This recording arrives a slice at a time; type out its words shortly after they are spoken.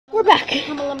We're back.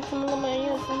 Anyways,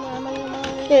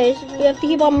 we have to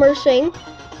keep on immersing.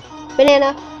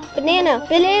 Banana, banana,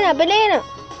 banana, banana.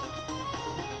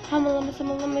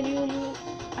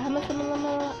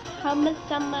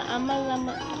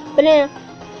 Banana.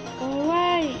 Go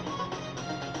away.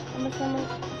 You got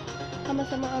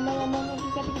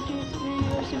to get to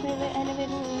your super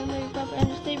elevator and you got to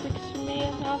understand because for me,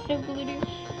 I'm often polluting.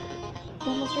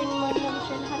 Demonstrating more,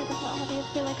 demonstrating how to get the audience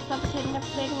feel like suffocating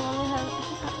after they can only have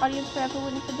audience forever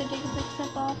waiting for the day to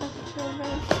step off. That's really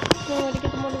nice. No way to get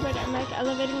the motivator. I make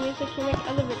elevating music, you make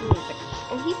elevating music.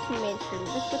 And he's mainstream.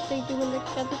 That's what they do when they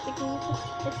got the stick music.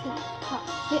 It's hip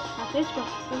hop, it's rock.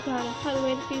 We're gonna how the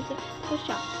way to fuse it. Push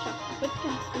chop, with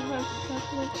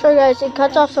chop. Sorry guys, it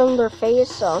cuts off some of their face,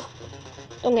 so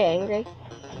don't get angry.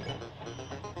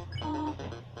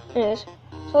 Anyways,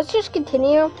 so let's just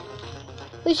continue.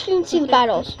 At least you can see the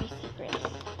battles.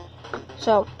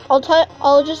 So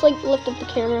I'll just like lift up the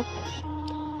camera.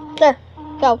 There,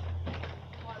 go.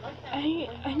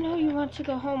 I know you want to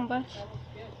go home, but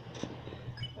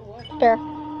There.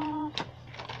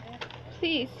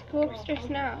 Please go upstairs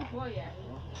now.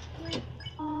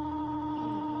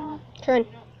 Turn.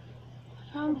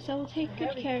 I promise I will take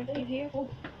good care of you here.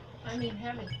 I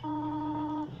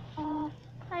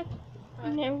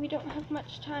know we don't have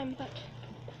much time, but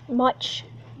Much.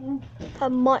 How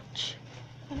much?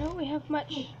 I know we have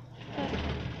much, but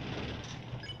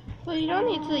well, you don't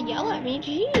need to yell at me.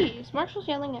 Jeez, Marshall's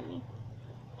yelling at me.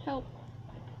 Help.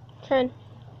 Turn.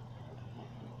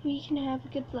 We can have a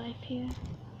good life here.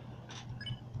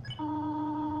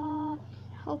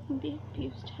 Help and be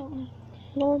abused. Help me.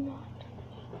 No, I'm not.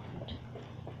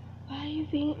 Why are you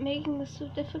making this so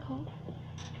difficult?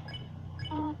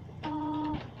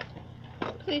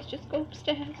 Please just go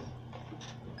upstairs.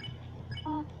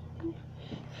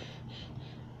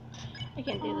 I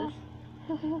can't do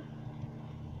this.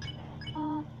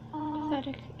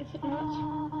 Pathetic, is it not?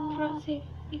 Cannot save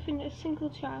even a single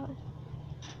child.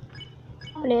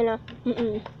 Banana.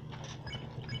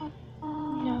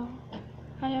 No,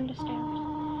 I understand.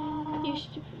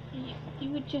 You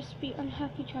would just be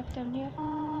unhappy trapped down here.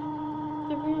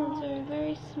 The rooms are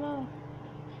very small.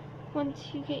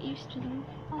 Once you get used to them,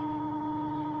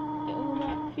 it will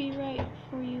not be right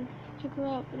for you to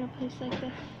grow up in a place like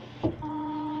this.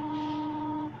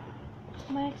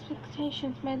 My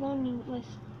expectations, my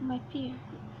loneliness, my fear.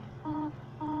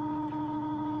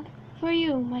 For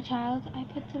you, my child, I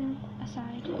put them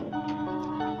aside.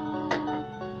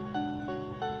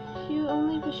 You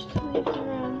only wish to leave the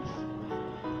rooms.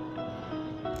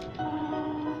 I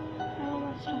will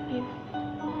not stop you.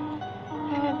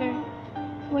 However,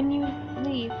 when you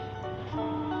leave,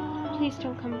 please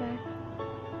don't come back.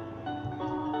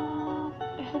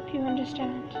 I hope you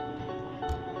understand.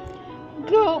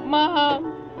 Go,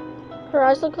 Mom! Her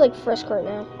eyes look like Frisk right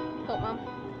now. Go, Mom.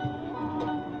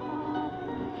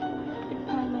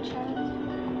 Goodbye, my child.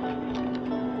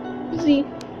 Z.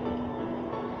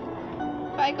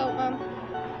 Bye, Goat Mom.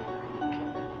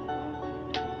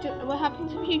 What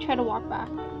happens if you try to walk back?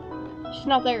 She's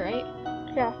not there, right?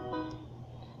 Yeah.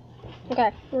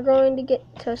 Okay, we're going to get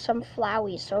to some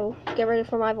Flowey, so get ready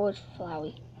for my voice,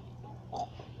 Flowey.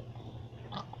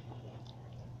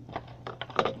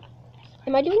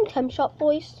 Am I doing Temp Shop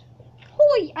voice?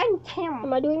 Hoi, I'm Tim.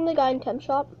 Am I doing the guy in Temp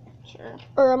Shop? Sure.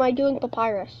 Or am I doing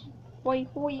Papyrus? Hoi,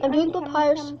 I'm doing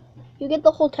Papyrus. You get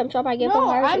the whole Temp Shop, I get no,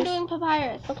 Papyrus. I'm doing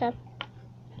Papyrus. Okay.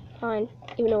 Fine.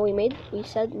 Even though we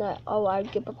said that, oh,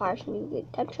 I'd get Papyrus and you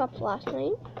get Temp Shop last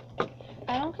night.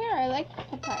 I don't care, I like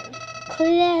Papyrus.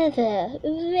 Clever.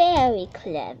 Very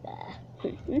clever.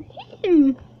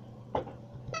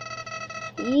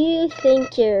 You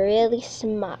think you're really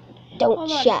smart, don't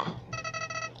ya?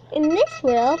 In this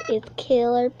world, it's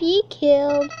kill or be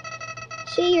killed.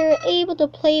 So you're able to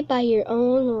play by your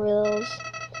own rules.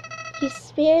 You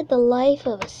spared the life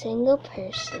of a single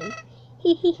person.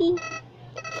 Hehehe.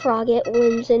 Frogget,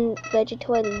 Worms, and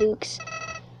Vegetoid Luke's.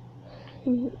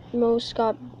 Most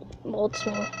got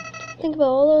Moldsmore. Think about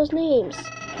all those names.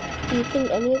 Do you think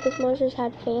any of those monsters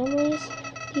had families?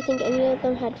 Do you think any of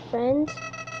them had friends?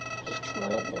 Each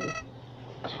one of them.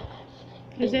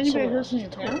 Has anybody heard from your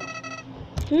parents?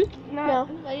 No.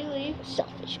 Lately.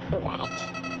 Selfish brat.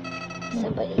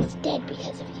 Somebody's dead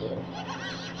because of you.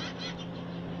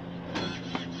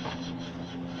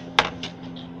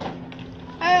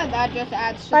 That just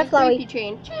adds to Bye, the Flowey. creepy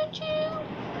train. Choo-choo.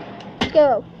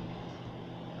 Go.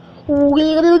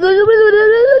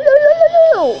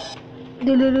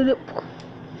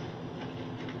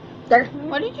 There.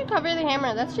 Why did you cover the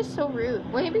camera? That's just so rude.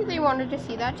 Maybe they wanted to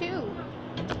see that too.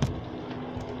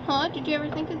 Huh? Did you ever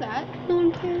think of that? No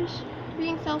one cares.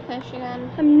 being selfish again.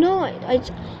 I'm not. I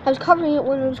was covering it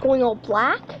when it was going all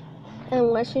black,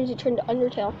 and as soon as it turned to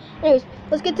Undertale. Anyways,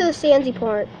 let's get to the Sandsy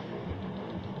part.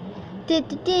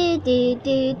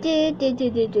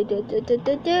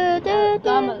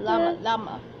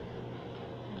 Llama.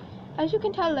 As you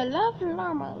can tell, I love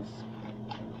llamas.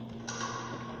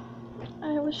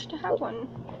 I wish to have one.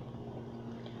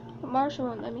 But Marshall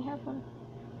won't let me have one.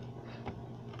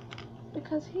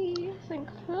 Because he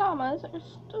thinks llamas are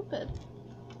stupid.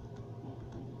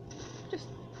 Just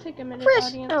take a minute, Frisk!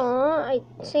 audience. Aw,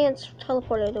 Sans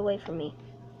teleported away from me.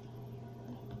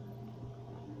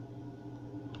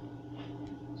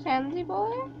 Sandsy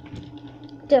boy?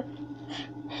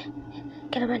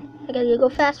 Gotta run. I gotta go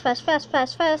fast. Okay.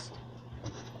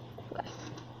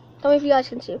 Tell me if you guys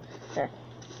can see. There.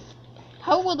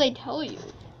 How will they tell you?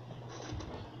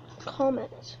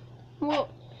 Comments. Well,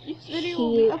 this video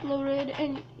will be uploaded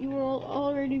and you will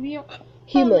already be on the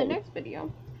Human. next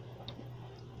video.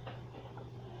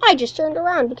 I just turned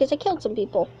around because I killed some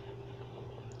people.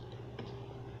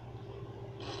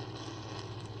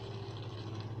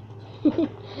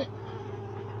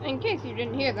 In case you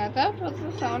didn't hear that, that was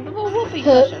the sound of a whoopee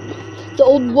cushion. The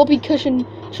old whoopee cushion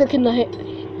trick in the hand.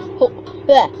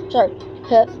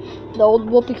 The old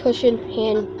whoopee cushion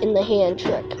hand in the hand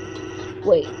trick.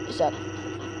 Wait, is that?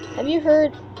 Have you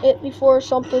heard it before or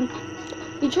something?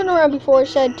 You turned around before I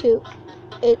said to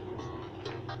it.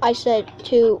 I said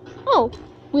to. Oh,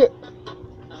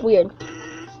 weird.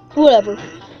 Whatever.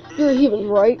 You're a human,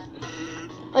 right?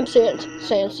 I'm Sans.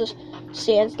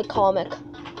 Sans the comic.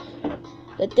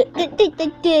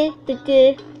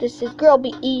 This is girl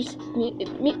be easy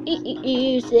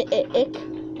music.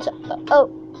 Oh.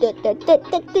 Get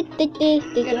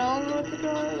on with the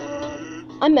dialogue.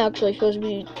 I'm actually supposed to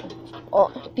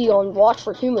be on watch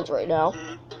for humans right now,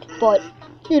 but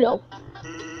you know,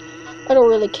 I don't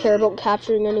really care about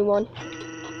capturing anyone.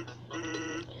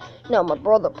 Now my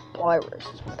brother Pyrus.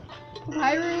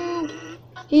 Pyro.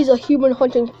 He's a human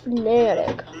hunting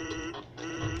fanatic.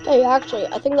 Hey, actually,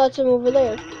 I think that's him over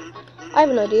there. I have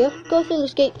an idea. Go through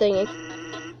this gate thingy.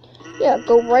 Yeah,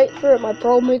 go right through it. My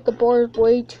bro make the bars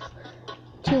way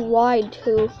too wide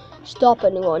to stop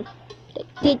anyone.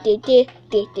 Quick,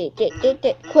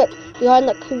 behind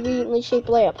that conveniently shaped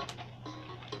lamp.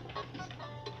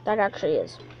 That actually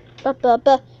is.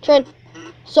 Tren.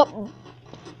 Stop.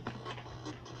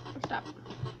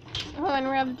 Hold on,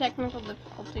 we have technical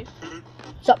difficulties.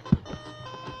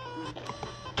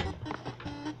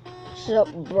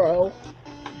 Sup, bro?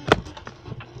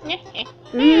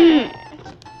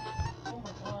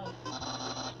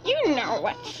 You know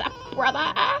what's up,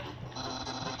 brother.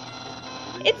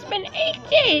 It's been 8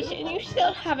 days and you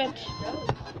still haven't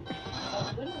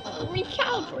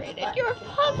recalibrated your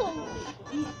puzzles.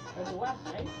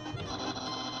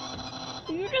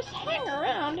 You just hang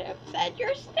around at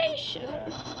your station.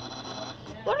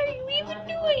 What are you even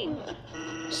doing?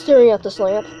 Staring at this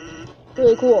lamp.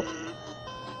 Really cool.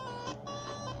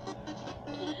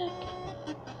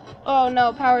 Oh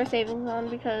no, power savings on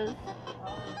because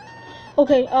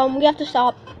Okay, we have to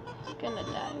stop. it's gonna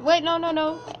die. Wait, no.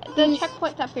 The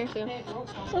checkpoint's up here soon.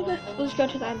 Okay, let's go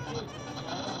to them.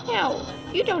 No,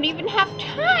 you don't even have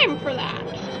time for that.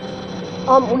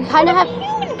 We kind of have. A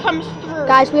human comes through.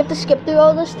 Guys, we have to skip through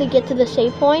all this to get to the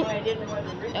save point.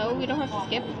 No, we don't have to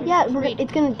skip. Yeah,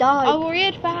 it's gonna die. I'll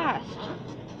read fast.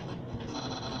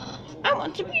 I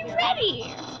want to be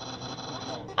ready.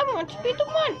 I want to be the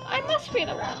one. I must be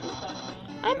the one.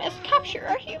 I must capture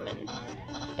a human.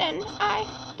 Then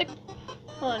the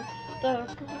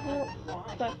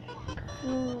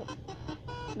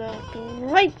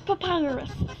great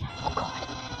papyrus.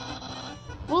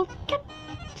 Oh God.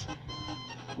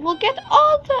 We'll get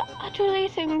all the utterly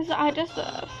things I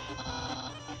deserve.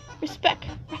 Respect,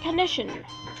 recognition.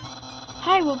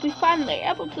 I will be finally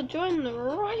able to join the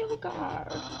Royal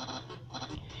Guard.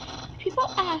 People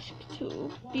ask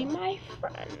to be my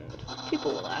friend.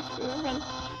 People will ask for my friend.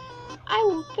 I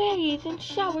will bathe in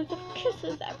showers of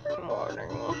kisses every morning.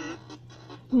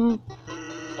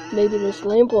 Maybe this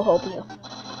lamp will help you.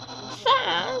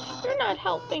 Sans, you're not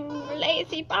helping,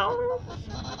 lazy bones.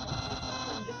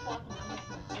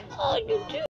 All you do